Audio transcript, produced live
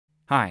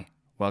Hi,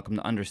 welcome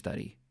to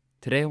Understudy.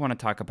 Today I want to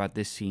talk about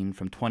this scene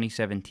from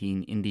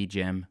 2017 indie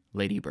gem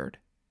Lady Bird.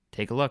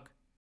 Take a look.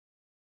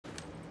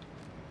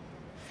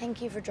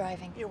 Thank you for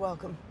driving. You're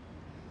welcome.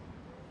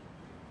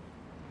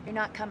 You're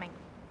not coming.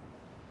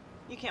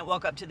 You can't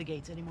walk up to the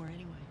gates anymore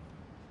anyway.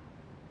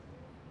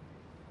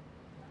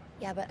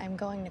 Yeah, but I'm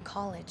going to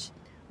college.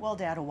 Well,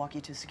 Dad will walk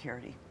you to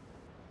security.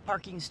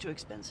 Parking's too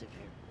expensive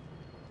here.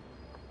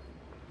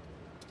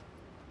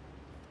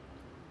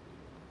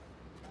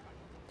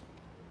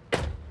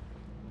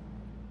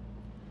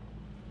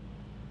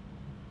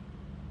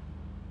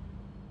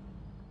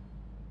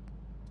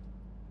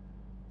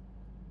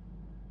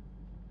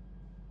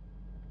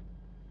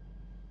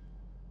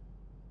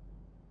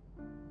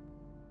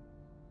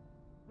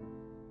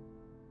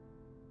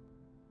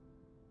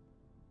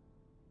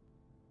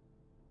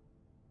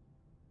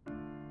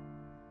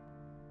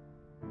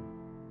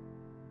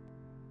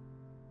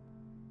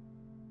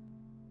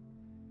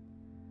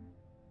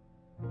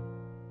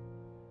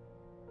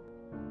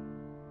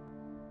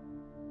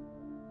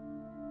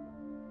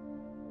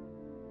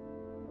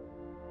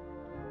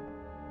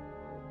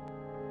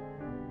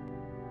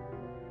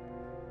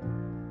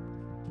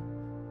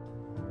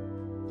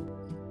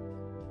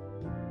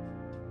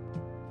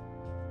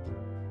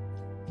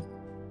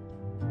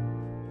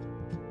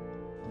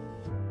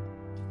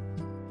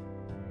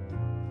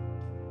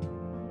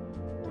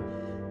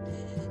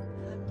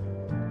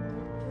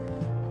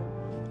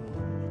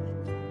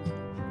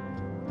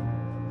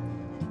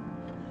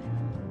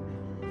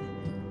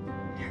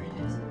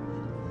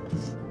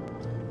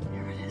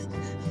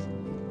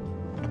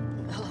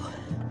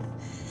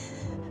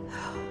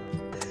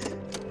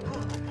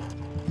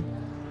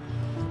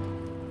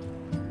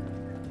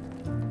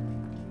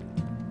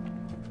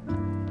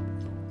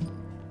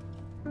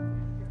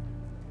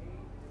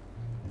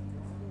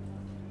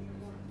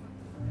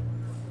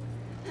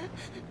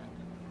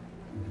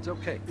 It's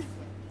okay.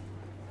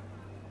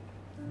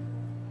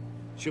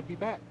 She'll be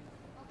back.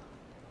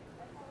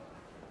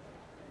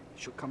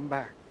 She'll come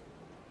back.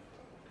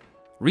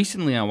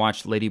 Recently I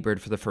watched Lady Bird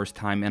for the first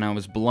time and I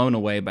was blown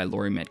away by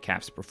Laurie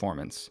Metcalf's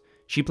performance.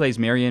 She plays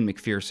Marianne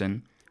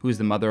McPherson, who is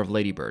the mother of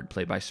Lady Bird,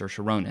 played by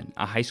Saoirse Ronan,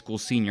 a high school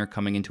senior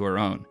coming into her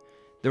own.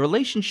 The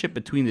relationship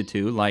between the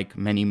two, like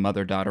many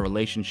mother-daughter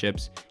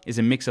relationships, is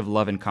a mix of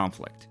love and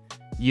conflict.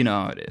 You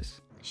know how it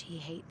is. She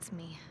hates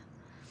me.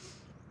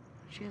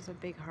 She has a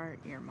big heart,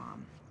 your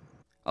mom.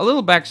 A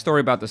little backstory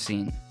about the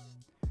scene.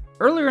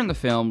 Earlier in the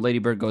film, Lady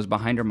Bird goes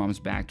behind her mom's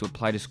back to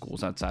apply to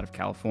schools outside of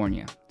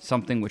California,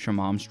 something which her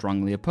mom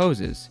strongly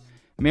opposes.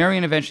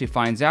 Marianne eventually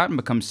finds out and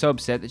becomes so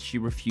upset that she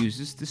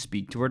refuses to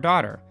speak to her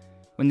daughter.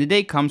 When the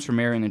day comes for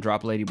Marianne to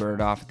drop Lady Bird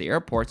off at the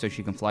airport so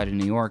she can fly to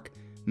New York,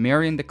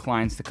 Marianne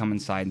declines to come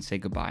inside and say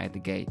goodbye at the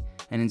gate,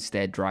 and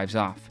instead drives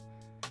off.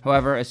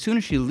 However, as soon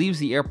as she leaves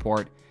the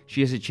airport,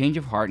 she has a change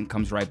of heart and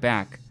comes right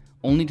back,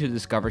 only to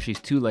discover she's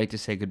too late to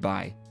say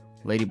goodbye.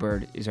 Lady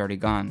Bird is already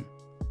gone.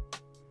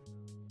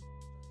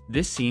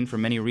 This scene, for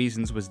many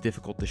reasons, was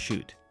difficult to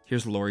shoot.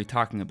 Here's Laurie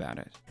talking about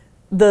it.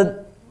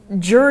 The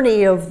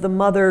journey of the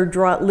mother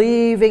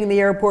leaving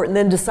the airport and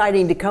then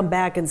deciding to come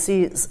back and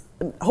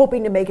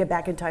hoping to make it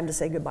back in time to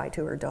say goodbye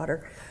to her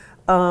daughter.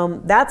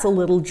 That's a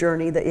little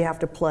journey that you have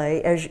to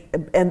play.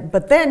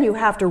 But then you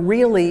have to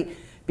really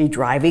be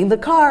driving the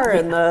car,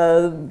 and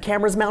the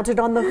camera's mounted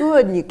on the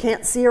hood and you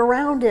can't see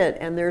around it,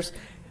 and there's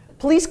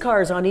police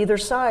cars on either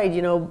side,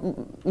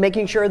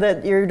 making sure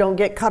that you don't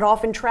get cut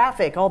off in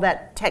traffic. All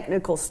that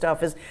technical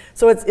stuff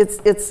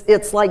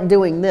it's like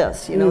doing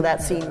this,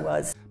 that scene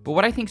was. But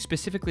what I think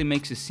specifically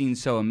makes this scene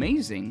so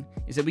amazing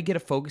is that we get a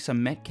focus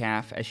on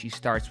Metcalf as she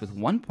starts with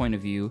one point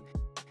of view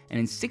and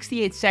in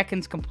 68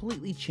 seconds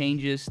completely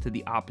changes to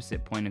the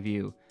opposite point of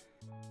view.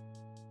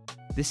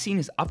 This scene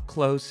is up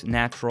close,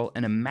 natural,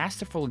 and a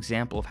masterful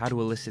example of how to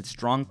elicit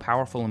strong,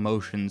 powerful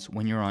emotions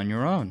when you're on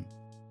your own.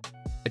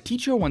 A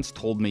teacher once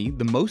told me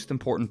the most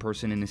important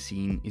person in a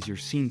scene is your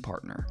scene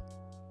partner.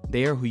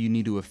 They are who you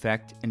need to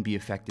affect and be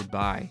affected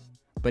by.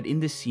 But in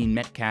this scene,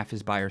 Metcalf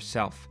is by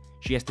herself.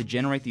 She has to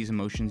generate these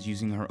emotions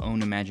using her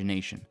own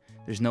imagination.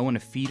 There's no one to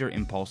feed her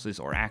impulses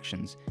or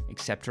actions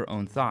except her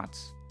own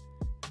thoughts.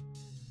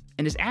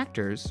 And as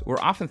actors,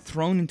 we're often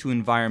thrown into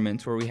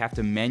environments where we have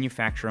to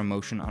manufacture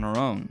emotion on our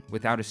own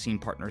without a scene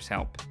partner's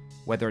help.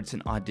 Whether it's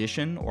an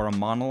audition or a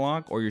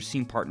monologue or your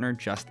scene partner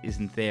just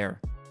isn't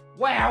there.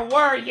 Where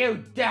were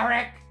you,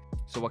 Derek?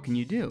 So what can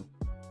you do?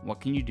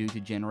 What can you do to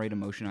generate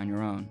emotion on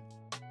your own?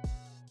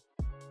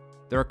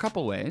 There are a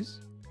couple ways,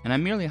 and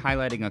I'm merely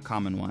highlighting a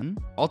common one.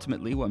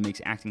 Ultimately, what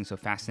makes acting so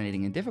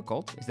fascinating and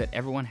difficult is that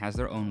everyone has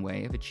their own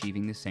way of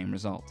achieving the same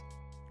result.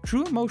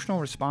 True emotional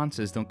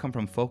responses don't come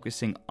from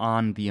focusing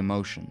on the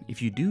emotion.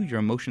 If you do, your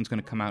emotion's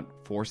going to come out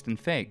forced and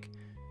fake.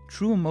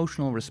 True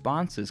emotional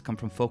responses come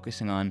from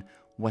focusing on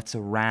what's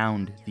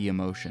around the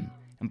emotion.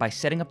 And by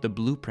setting up the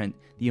blueprint,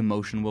 the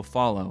emotion will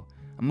follow.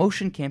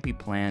 Emotion can't be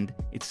planned,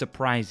 it's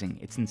surprising,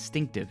 it's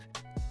instinctive.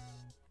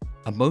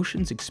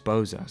 Emotions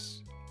expose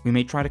us. We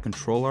may try to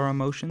control our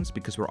emotions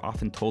because we're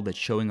often told that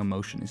showing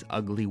emotion is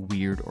ugly,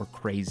 weird, or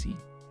crazy.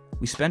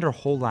 We spend our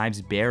whole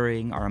lives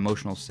burying our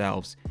emotional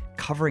selves,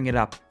 covering it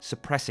up,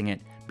 suppressing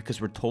it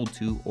because we're told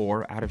to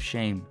or out of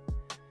shame.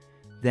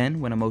 Then,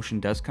 when emotion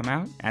does come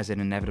out, as it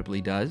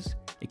inevitably does,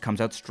 it comes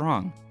out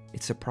strong.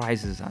 It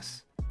surprises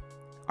us.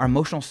 Our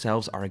emotional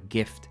selves are a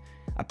gift.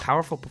 A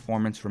powerful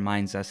performance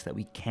reminds us that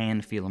we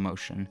can feel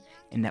emotion,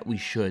 and that we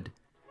should.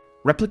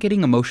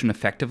 Replicating emotion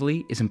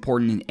effectively is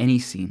important in any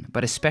scene,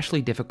 but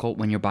especially difficult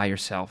when you're by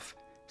yourself,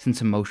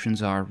 since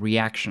emotions are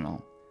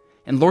reactional.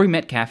 And Laurie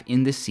Metcalf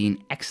in this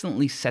scene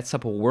excellently sets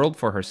up a world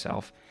for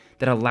herself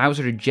that allows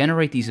her to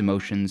generate these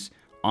emotions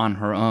on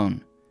her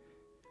own.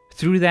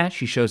 Through that,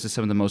 she shows us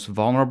some of the most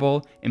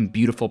vulnerable and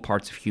beautiful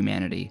parts of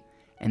humanity,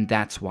 and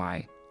that's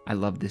why I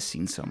love this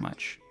scene so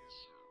much.